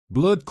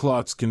Blood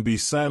clots can be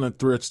silent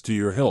threats to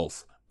your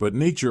health, but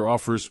nature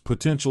offers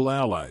potential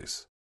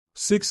allies.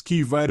 6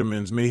 key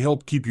vitamins may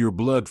help keep your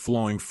blood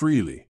flowing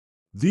freely.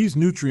 These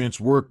nutrients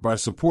work by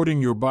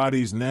supporting your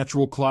body's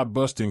natural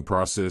clot-busting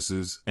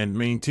processes and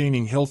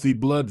maintaining healthy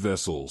blood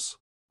vessels.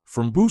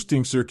 From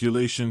boosting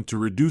circulation to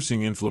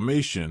reducing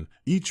inflammation,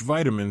 each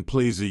vitamin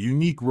plays a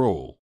unique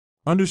role.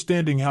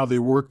 Understanding how they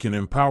work can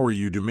empower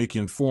you to make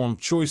informed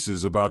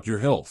choices about your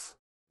health.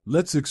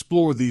 Let's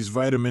explore these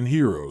vitamin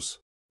heroes.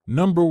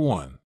 Number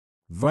 1.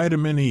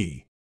 Vitamin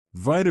E.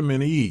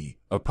 Vitamin E,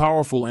 a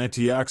powerful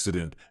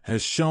antioxidant,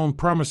 has shown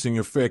promising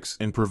effects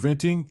in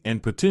preventing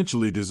and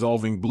potentially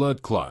dissolving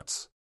blood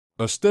clots.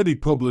 A study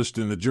published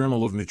in the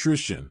Journal of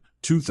Nutrition,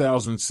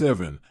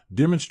 2007,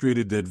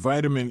 demonstrated that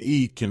vitamin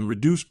E can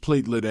reduce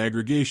platelet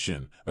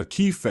aggregation, a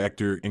key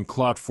factor in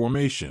clot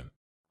formation.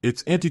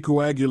 Its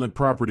anticoagulant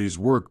properties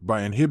work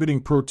by inhibiting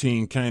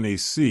protein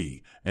kinase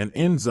C, an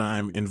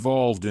enzyme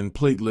involved in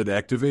platelet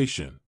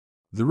activation.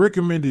 The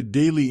recommended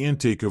daily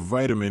intake of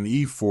vitamin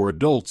E for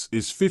adults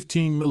is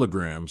 15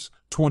 mg,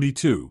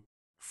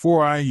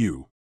 22.4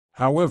 IU.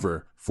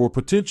 However, for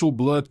potential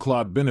blood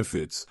clot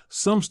benefits,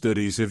 some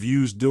studies have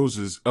used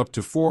doses up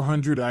to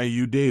 400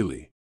 IU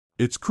daily.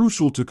 It's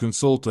crucial to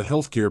consult a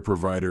healthcare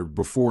provider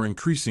before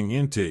increasing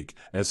intake,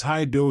 as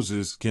high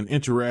doses can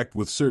interact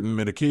with certain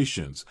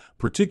medications,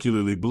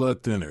 particularly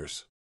blood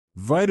thinners.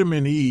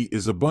 Vitamin E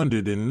is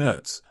abundant in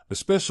nuts,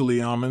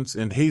 especially almonds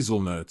and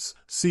hazelnuts,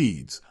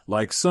 seeds,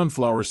 like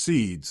sunflower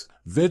seeds,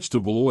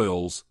 vegetable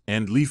oils,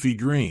 and leafy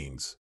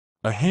greens.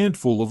 A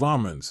handful of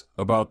almonds,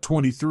 about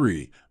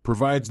 23,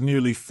 provides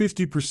nearly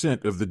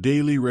 50% of the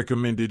daily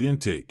recommended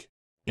intake.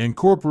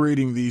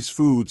 Incorporating these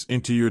foods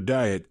into your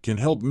diet can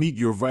help meet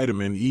your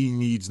vitamin E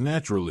needs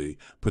naturally,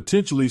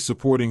 potentially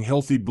supporting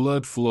healthy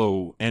blood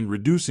flow and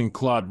reducing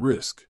clot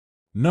risk.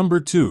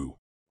 Number 2.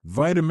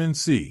 Vitamin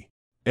C.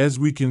 As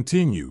we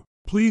continue,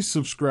 please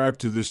subscribe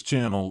to this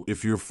channel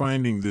if you're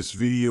finding this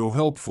video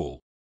helpful.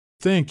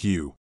 Thank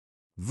you.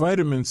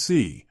 Vitamin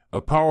C,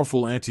 a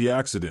powerful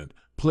antioxidant,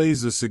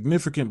 plays a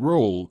significant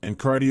role in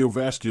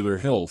cardiovascular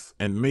health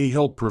and may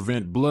help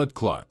prevent blood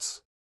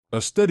clots.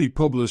 A study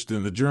published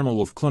in the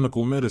Journal of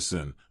Clinical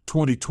Medicine,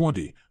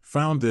 2020,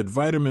 found that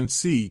vitamin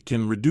C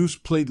can reduce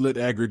platelet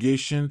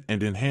aggregation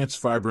and enhance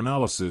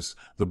fibrinolysis,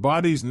 the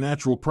body's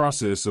natural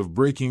process of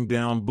breaking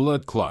down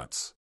blood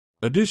clots.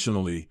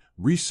 Additionally,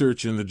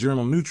 research in the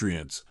journal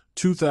Nutrients,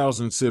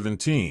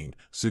 2017,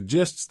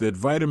 suggests that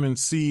vitamin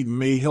C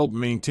may help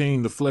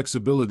maintain the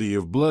flexibility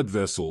of blood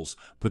vessels,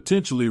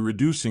 potentially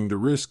reducing the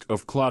risk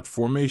of clot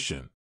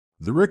formation.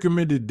 The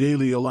recommended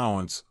daily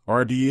allowance,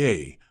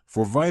 RDA,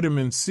 for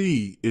vitamin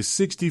C is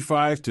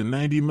 65 to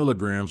 90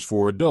 mg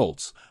for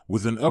adults,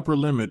 with an upper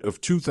limit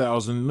of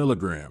 2,000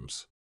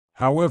 mg.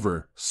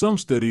 However, some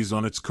studies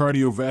on its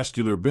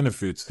cardiovascular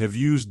benefits have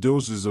used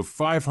doses of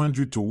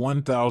 500 to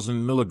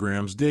 1,000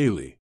 mg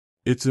daily.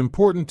 It's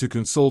important to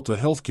consult a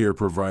healthcare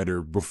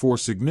provider before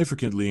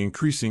significantly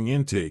increasing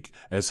intake,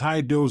 as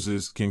high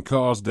doses can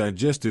cause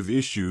digestive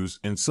issues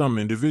in some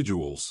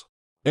individuals.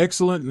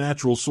 Excellent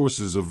natural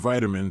sources of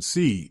vitamin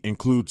C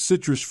include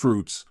citrus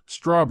fruits,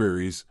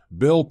 strawberries,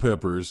 bell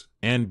peppers,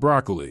 and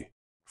broccoli.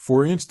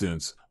 For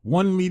instance,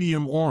 one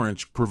medium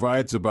orange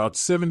provides about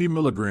 70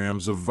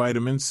 mg of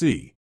vitamin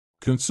C.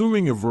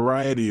 Consuming a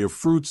variety of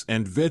fruits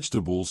and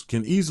vegetables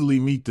can easily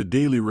meet the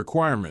daily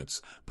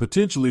requirements,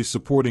 potentially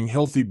supporting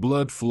healthy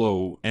blood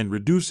flow and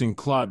reducing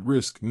clot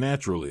risk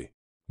naturally.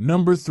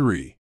 Number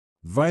 3.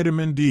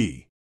 Vitamin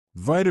D.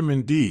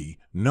 Vitamin D,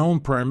 known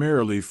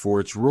primarily for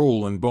its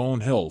role in bone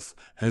health,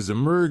 has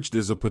emerged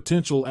as a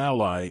potential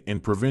ally in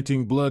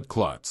preventing blood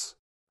clots.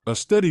 A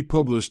study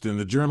published in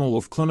the Journal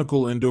of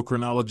Clinical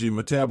Endocrinology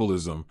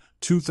Metabolism,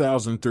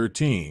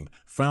 2013,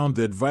 found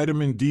that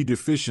vitamin D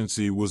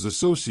deficiency was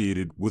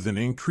associated with an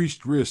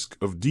increased risk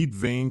of deep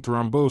vein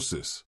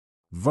thrombosis.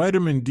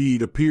 Vitamin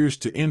D appears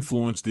to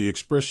influence the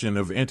expression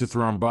of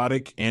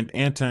antithrombotic and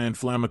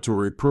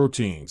anti-inflammatory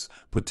proteins,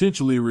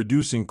 potentially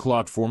reducing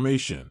clot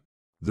formation.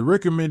 The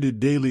recommended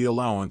daily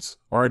allowance,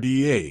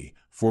 RDA,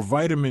 for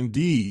vitamin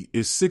D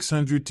is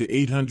 600 to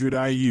 800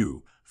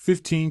 IU,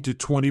 15 to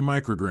 20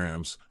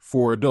 micrograms,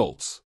 for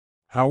adults.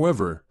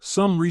 However,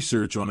 some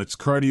research on its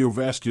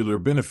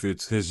cardiovascular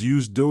benefits has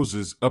used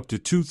doses up to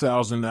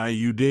 2,000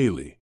 IU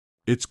daily.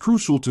 It's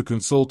crucial to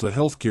consult a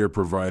healthcare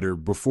provider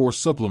before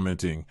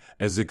supplementing,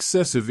 as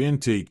excessive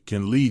intake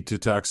can lead to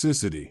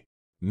toxicity.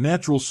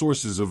 Natural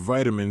sources of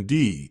vitamin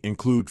D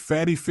include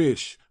fatty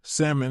fish,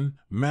 salmon,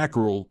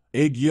 mackerel,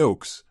 egg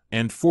yolks,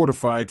 and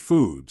fortified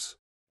foods.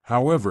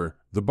 However,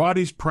 the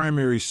body's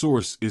primary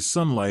source is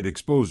sunlight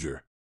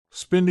exposure.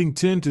 Spending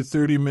 10 to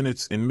 30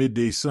 minutes in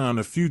midday sun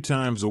a few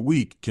times a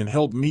week can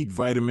help meet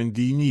vitamin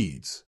D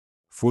needs.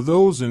 For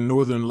those in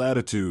northern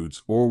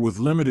latitudes or with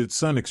limited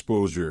sun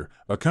exposure,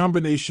 a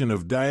combination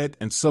of diet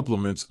and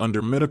supplements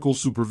under medical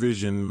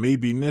supervision may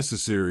be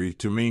necessary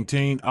to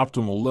maintain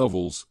optimal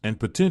levels and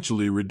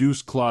potentially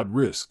reduce clot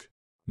risk.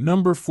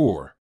 Number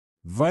 4.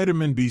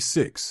 Vitamin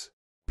B6.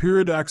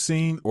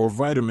 Pyridoxine or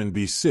vitamin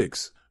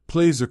B6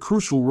 plays a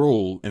crucial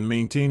role in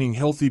maintaining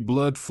healthy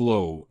blood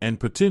flow and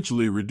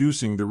potentially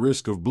reducing the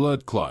risk of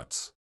blood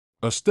clots.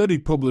 A study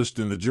published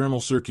in the journal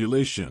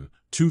Circulation,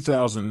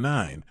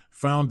 2009,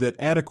 found that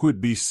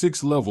adequate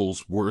B6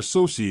 levels were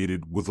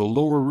associated with a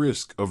lower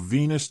risk of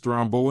venous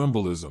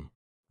thromboembolism.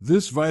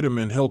 This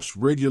vitamin helps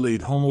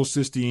regulate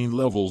homocysteine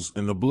levels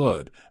in the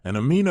blood, an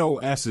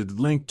amino acid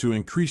linked to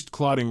increased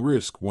clotting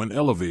risk when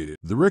elevated.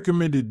 The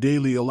recommended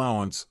daily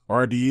allowance,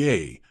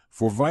 RDA,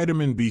 for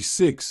vitamin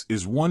B6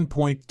 is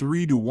 1.3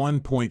 to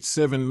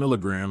 1.7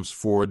 milligrams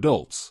for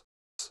adults.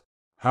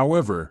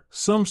 However,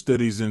 some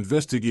studies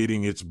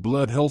investigating its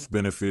blood health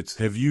benefits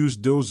have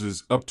used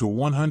doses up to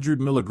 100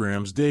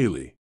 milligrams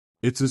daily.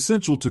 It's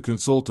essential to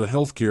consult a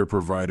healthcare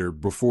provider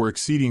before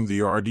exceeding the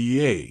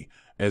RDA,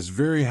 as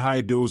very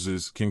high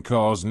doses can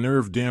cause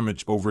nerve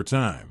damage over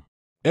time.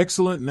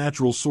 Excellent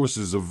natural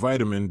sources of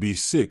vitamin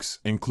B6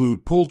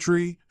 include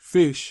poultry,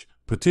 fish,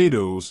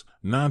 potatoes,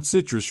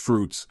 non-citrus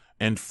fruits,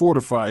 and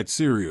fortified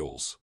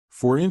cereals.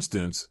 For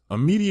instance, a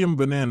medium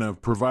banana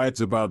provides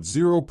about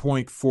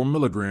 0.4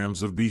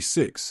 milligrams of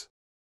B6.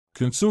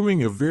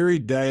 Consuming a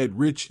varied diet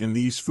rich in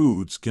these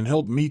foods can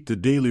help meet the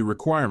daily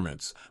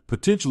requirements,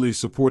 potentially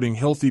supporting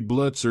healthy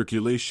blood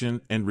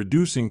circulation and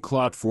reducing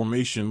clot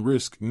formation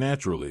risk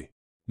naturally.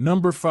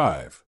 Number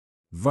 5.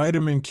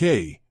 Vitamin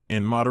K,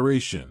 in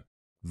moderation.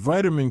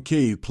 Vitamin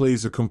K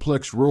plays a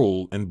complex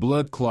role in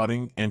blood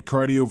clotting and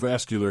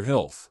cardiovascular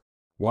health.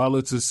 While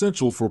it's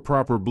essential for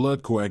proper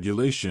blood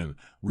coagulation,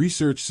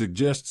 research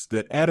suggests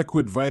that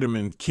adequate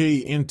vitamin K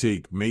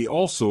intake may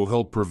also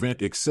help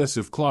prevent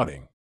excessive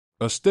clotting.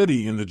 A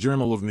study in the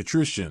Journal of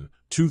Nutrition,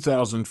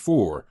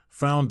 2004,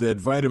 found that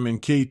vitamin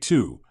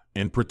K2,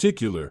 in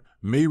particular,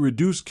 may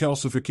reduce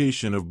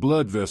calcification of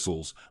blood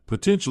vessels,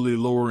 potentially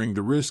lowering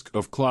the risk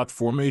of clot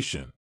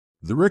formation.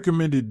 The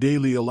recommended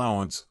daily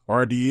allowance,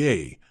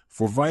 RDA,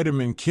 for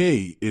vitamin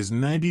K is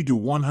 90 to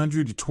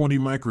 120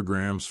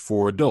 micrograms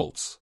for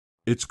adults.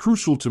 It's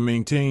crucial to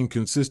maintain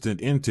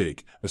consistent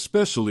intake,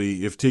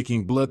 especially if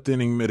taking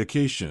blood-thinning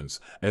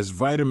medications, as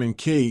vitamin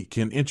K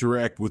can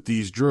interact with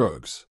these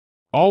drugs.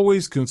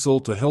 Always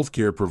consult a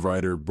healthcare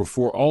provider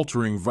before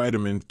altering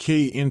vitamin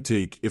K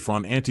intake if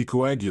on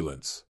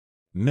anticoagulants.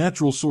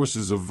 Natural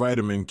sources of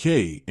vitamin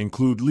K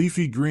include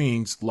leafy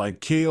greens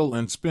like kale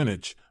and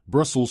spinach,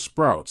 Brussels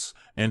sprouts,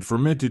 and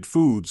fermented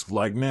foods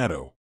like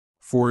natto.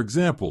 For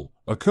example,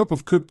 a cup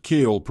of cooked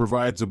kale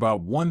provides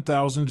about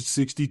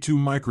 1,062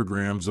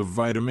 micrograms of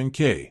vitamin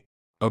K.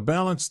 A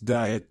balanced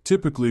diet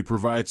typically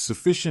provides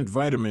sufficient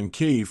vitamin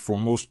K for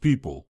most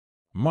people.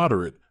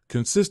 Moderate,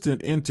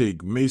 consistent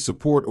intake may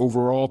support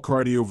overall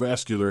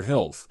cardiovascular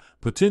health,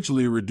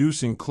 potentially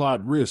reducing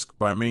clot risk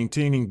by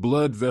maintaining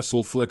blood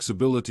vessel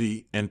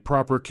flexibility and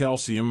proper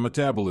calcium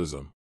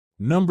metabolism.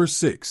 Number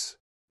 6.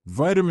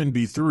 Vitamin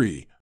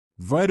B3.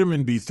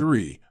 Vitamin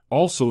B3,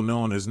 also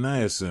known as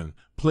niacin,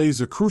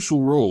 plays a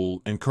crucial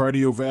role in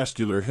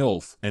cardiovascular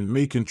health and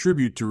may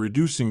contribute to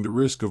reducing the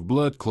risk of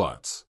blood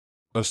clots.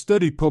 A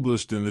study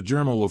published in the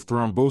Journal of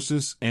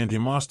Thrombosis and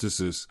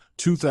Hemostasis,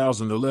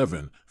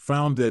 2011,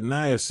 found that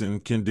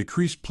niacin can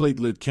decrease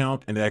platelet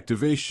count and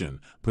activation,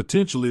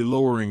 potentially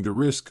lowering the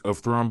risk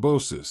of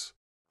thrombosis.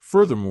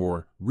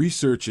 Furthermore,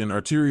 research in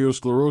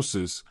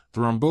arteriosclerosis,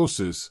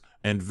 thrombosis,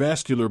 and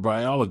vascular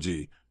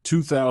biology,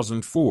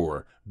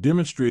 2004,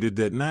 demonstrated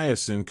that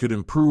niacin could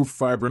improve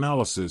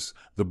fibrinolysis,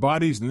 the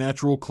body's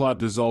natural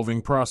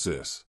clot-dissolving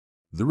process.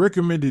 The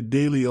recommended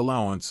daily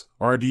allowance,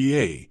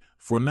 RDA,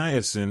 for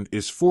niacin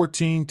is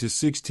 14 to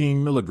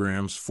 16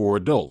 milligrams for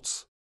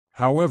adults.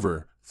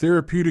 However,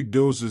 therapeutic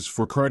doses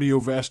for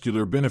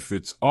cardiovascular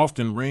benefits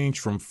often range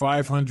from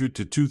 500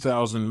 to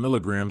 2,000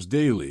 milligrams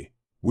daily,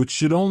 which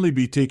should only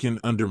be taken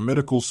under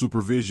medical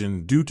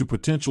supervision due to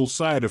potential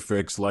side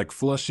effects like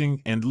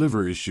flushing and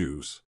liver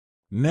issues.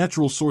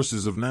 Natural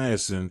sources of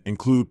niacin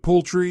include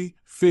poultry,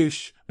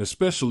 fish,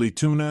 especially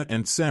tuna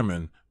and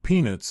salmon,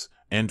 peanuts,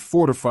 and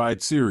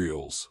fortified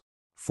cereals.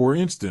 For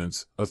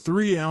instance, a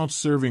 3-ounce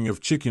serving of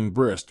chicken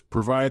breast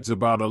provides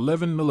about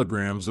 11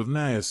 milligrams of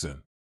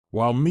niacin.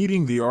 While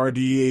meeting the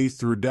RDA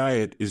through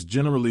diet is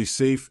generally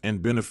safe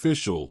and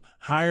beneficial,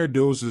 higher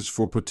doses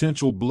for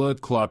potential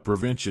blood clot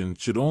prevention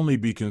should only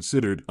be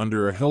considered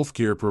under a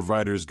healthcare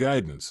provider's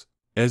guidance,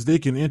 as they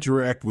can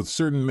interact with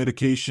certain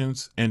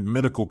medications and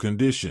medical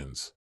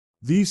conditions.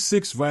 These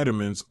 6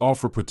 vitamins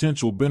offer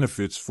potential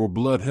benefits for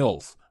blood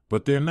health,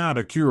 but they're not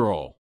a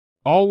cure-all.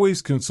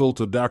 Always consult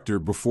a doctor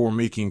before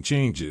making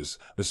changes,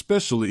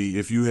 especially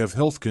if you have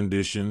health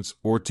conditions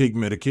or take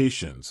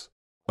medications.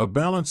 A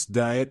balanced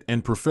diet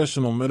and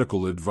professional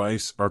medical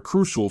advice are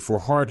crucial for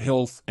heart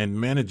health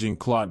and managing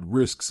clot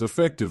risks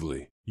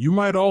effectively. You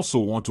might also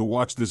want to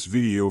watch this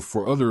video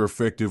for other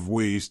effective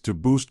ways to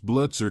boost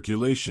blood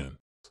circulation.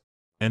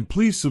 And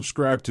please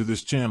subscribe to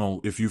this channel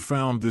if you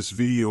found this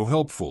video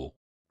helpful.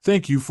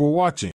 Thank you for watching.